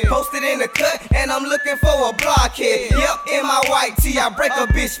Rocket. Posted in the cut, and I'm looking for a blockhead. Yep, in my white tee, I break a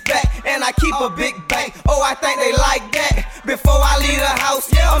bitch back, and I keep a big bank. Oh, I think they like that. Before I leave the house,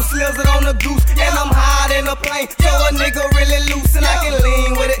 I'm slizzing on the goose, and I'm high in the plane. So a nigga really loose, and I can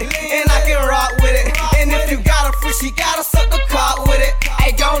lean with it, and I can rock with it. And if you got a free, she gotta suck the cock with it.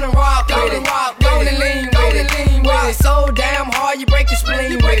 Hey, go and rock with it, go and lean with it, so damn hard you break your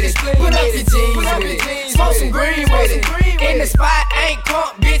spleen with it. Put up your jeans with it, smoke some green with it. In the spot, ain't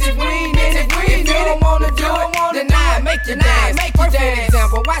crunk, bitches, we ain't in it. If you don't wanna do it, then I make you dance. Perfect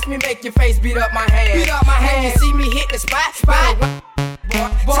example, watch me make your face beat up my hands. When you see me hit the spot.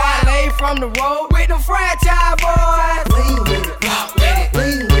 Boy, I lay from the road with the franchise boys. Lean with it, walk with it,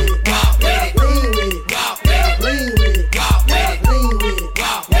 lean with it, walk with it, lean with it, walk with it, lean with it, walk with it, lean with it,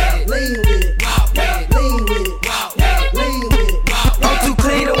 walk with it, lean with it, walk with it, lean with it, walk with it, lean with it, walk with it. I'm too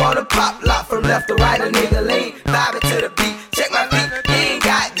clean to wanna pop lock from left to right, a nigga lean, vibing to the beat. Check my feet, he ain't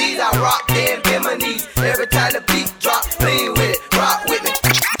got these, I rock them, bend my knees. Every time the beat drop, lean with it, rock with me.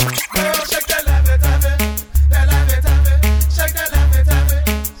 Girl, shake that left it, tap it, that left it, tap it, shake that left it, tap it,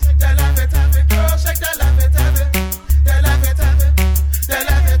 that left it, tap it, girl, shake that left it, tap it, that left it, tap it, that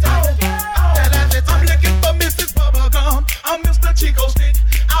left it, tap it, that left it. I'm looking for Mrs. Bubblegum, I'm Mr. Chico Stick.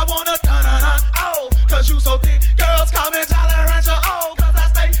 I wanna dun-dun-dun, oh, cause you so thick. Girls call me Jolly Rancher, oh, cause I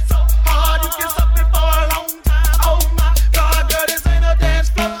stay so hard. You can suck me for a long time, oh my God, girl, this ain't a dance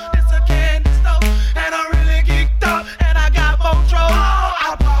floor, it's a candy store, and I'm really geeked up, and I got Motro. Oh,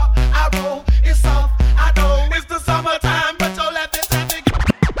 I pop, I roll, it's soft, I know it's the summertime, but your left is happy.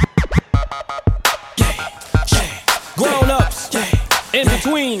 Grown-ups, in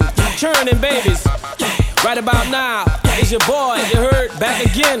between, churning babies. Right about now, it's your boy, you heard, back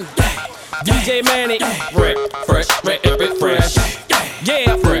again. DJ Manny, fresh, fresh, fresh.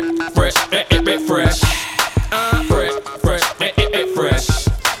 Yeah, fresh, fresh, fresh. Fresh, fresh,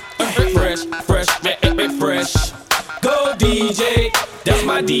 fresh, fresh. Go DJ, that's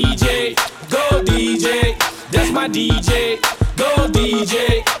my DJ. Go DJ, that's my DJ. Go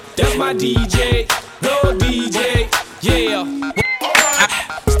DJ, that's my DJ. Go DJ, yeah.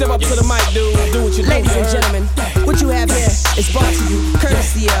 Step up to the mic, dude. Do what you do. Ladies and gentlemen, what you have here is brought to you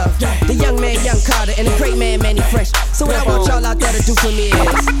courtesy of the young man, Young Carter, and the great man, Manny Fresh. So what I want y'all out there to do for me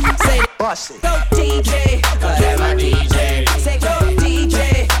is say, Bust it. go DJ, Cause that's my DJ. say go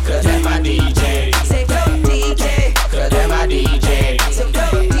DJ, Cause that's my DJ. say go DJ, Cause that's my DJ. say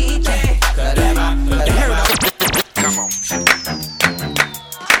go DJ. Cause that's my. Come on.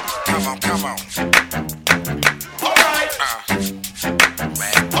 Come on, come on. Alright.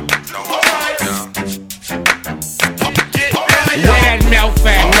 Where that mouth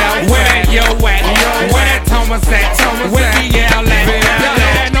at? Where that yo at? Where that Thomas at? Where the yell at? Y'all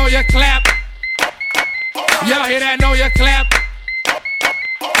hear that? Know you clap. Y'all hear that? Know you clap.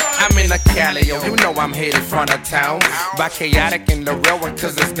 I'm in a Cali, yo, you know I'm headed front of town. By chaotic in the real one,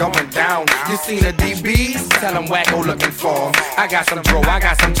 cause it's going down. You see the DBs? Tell them wacko looking for 'em. I got some bro, I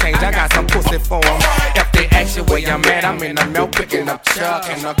got some change, I got some pussy for 'em. If they ask you where I'm at, I'm in the milk picking up Chuck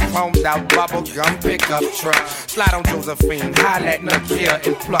and a chromed out bubble gum pickup truck. Slide on Josephine, holla at Nakia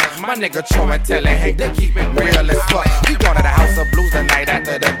and Pluck. My nigga Troy and tell it, hey, they keep it real as fuck. We going to the House of Blues tonight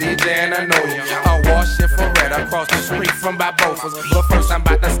after the DJ and I know you. I'll wash it for red across the street from Barbosa's. But first I'm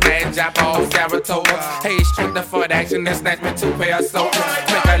about to stand job off Saratoga. Hey, straight the foot action and snatch me 2 pair of soldiers.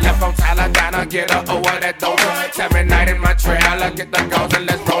 Make a left on Tyler Donna, get her over that doja. Every night in my trailer, get the girls and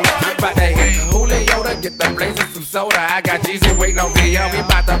let's roll up. About to hit Julio to get the blazing some soda. I got Jeezy waiting on VL, we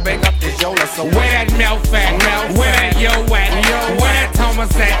about to bake up this Yola. So where that mouth at? Where that yo at? Where that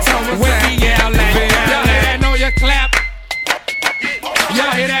Thomas at? Where the yell at? Y'all hear that? Know you clap.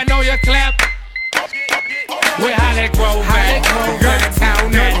 Y'all hear that? Know you clap. Where Holly Grove at? Girl,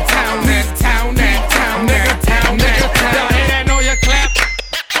 town that, town that, town that, town nigga, town that. Y'all hear that? Know you clap.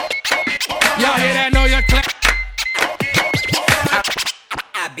 Y'all hear that? Know you clap.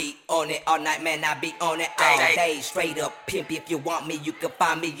 I be on it all night, man. I be on it all day. Straight up pimp. If you want me, you can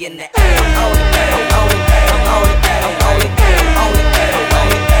find me in the. I'm on it, I'm on it, I'm on it, I'm on it, I'm on it, I'm on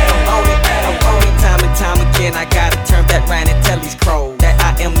it, I'm on it, I'm on it. Time and time again, I gotta turn back round and tell these crows that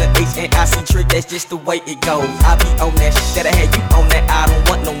I am the H and I see trick. That's just the way it goes. I be on that shit that I had you on that. I don't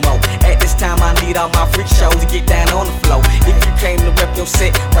want no more. At this time, I need all my freak shows to get down on the floor. If you came to rep your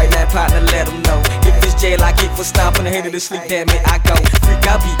set, right now, partner, let them know. If it's jail, I get for stomping the head of the sleep. Damn it, I go. Freak,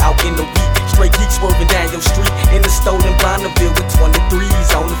 I be out in the week. Straight geek swerving down your street. In the stolen Bonneville with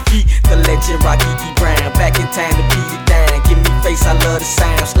 23s on the feet. The legend Rocky E. Brown. Back in time to beat it down. Give me face, I love the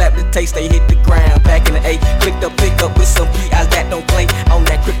sound. Slap the taste, they hit the ground. Back in the A, click the pick up with some PIs that don't play. On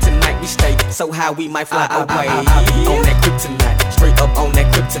that kryptonite we stay. So how we might fly away. I be on that kryptonite. Straight up on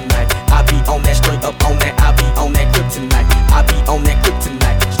that kryptonite. I be on that straight up on that. I be on that kryptonite. I be on that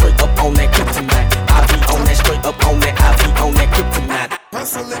kryptonite. Straight up on that kryptonite. I be on that straight up on that. I be on that kryptonite.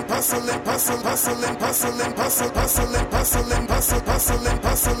 Hustling, hustling, hustling, hustling, hustling, hustling, hustling, hustling, hustling,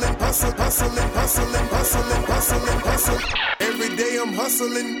 hustling, hustling, hustling, hustling, hustling, hustling, hustling. Every day I'm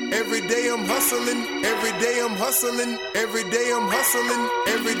hustling, every day I'm hustling, every day I'm hustling, every day I'm hustling,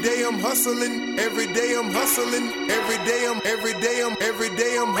 every day I'm hustling, every day I'm hustling, every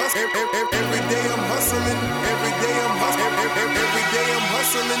day I'm hustling, every day I'm hustling, every day I'm hustling, every day I'm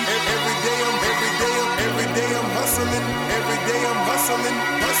hustling, every day I'm hustling, every day I'm hustling,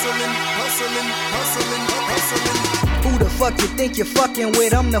 hustling, hustling. Who the fuck you think you're fucking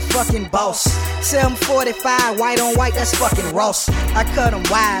with? I'm the fucking boss. 745, white on white, that's fucking Ross. I cut them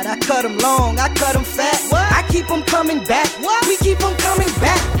wide, I cut them long, I cut them fat. I keep them coming back, we keep them coming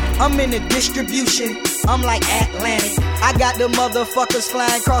back. I'm in the distribution, I'm like Atlantic. I got the motherfuckers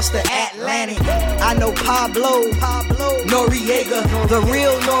flying across the Atlantic. I know Pablo Noriega, the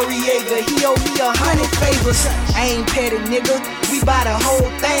real Noriega. He owe me 100 favors. I ain't petty, nigga, we buy the whole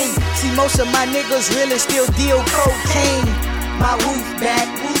thing. See, most of my niggas really still deal cocaine. My roof back,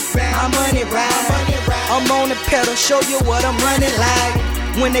 my money ride. I'm on the pedal, show you what I'm running like.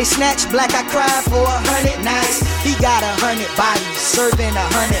 When they snatch black, I cry for 100 nights. He got 100 bodies, serving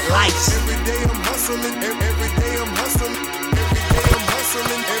 100 lives. Every day I'm hustling, every day I'm hustling, every day I'm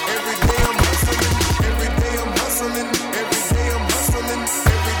hustling, every day I'm hustling, every day I'm hustling, every day I'm hustling,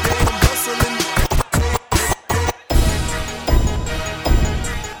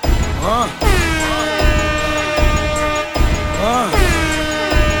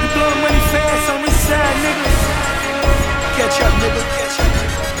 You blowing money fast on this side, nigga. Catch up, nigga, catch up.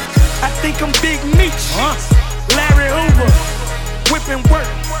 I think I'm Big Meech, Larry Hoover, whipping work.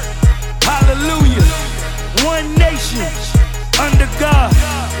 Hallelujah. One nation, under God.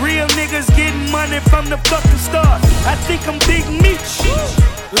 Real niggas getting money from the fucking start. I think I'm Big Meech,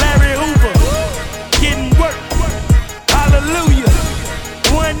 Larry Hoover, getting work. Hallelujah.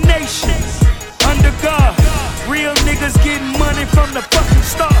 One nation, under God. Real niggas getting money money from the fucking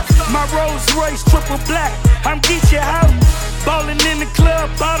start. My Rolls Royce triple black, I'm Geechee out. Ballin' in the club,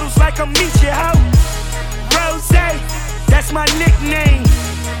 bottles like I'm Meechee out. Rose, that's my nickname.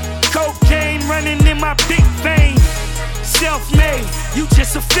 Cocaine running in my big vein. Self-made, you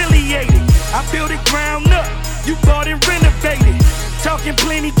just affiliated. I built it ground up, you bought and renovated. Talking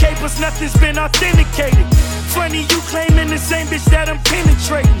plenty capers, nothing's been authenticated. Funny you claiming the same bitch that I'm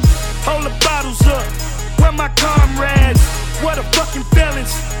penetrating. Hold the bottles up, where my comrades? What the fucking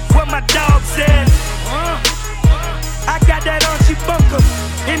felons? What my dog said? I got that Archie Bunker,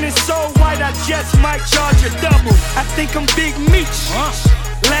 and it's so white I just might charge a double. I think I'm Big Meech,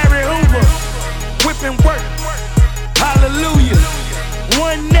 Larry Hoover, whipping work. Hallelujah,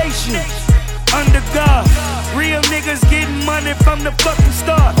 one nation, under God. Real niggas getting money from the fucking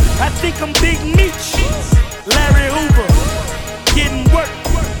start. I think I'm Big Meech, Larry Hoover, getting work.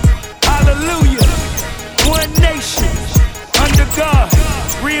 Hallelujah, one nation, under God.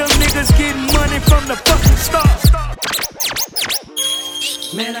 Real niggas getting money from the fucking start.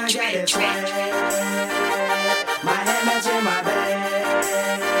 Man, I got it right.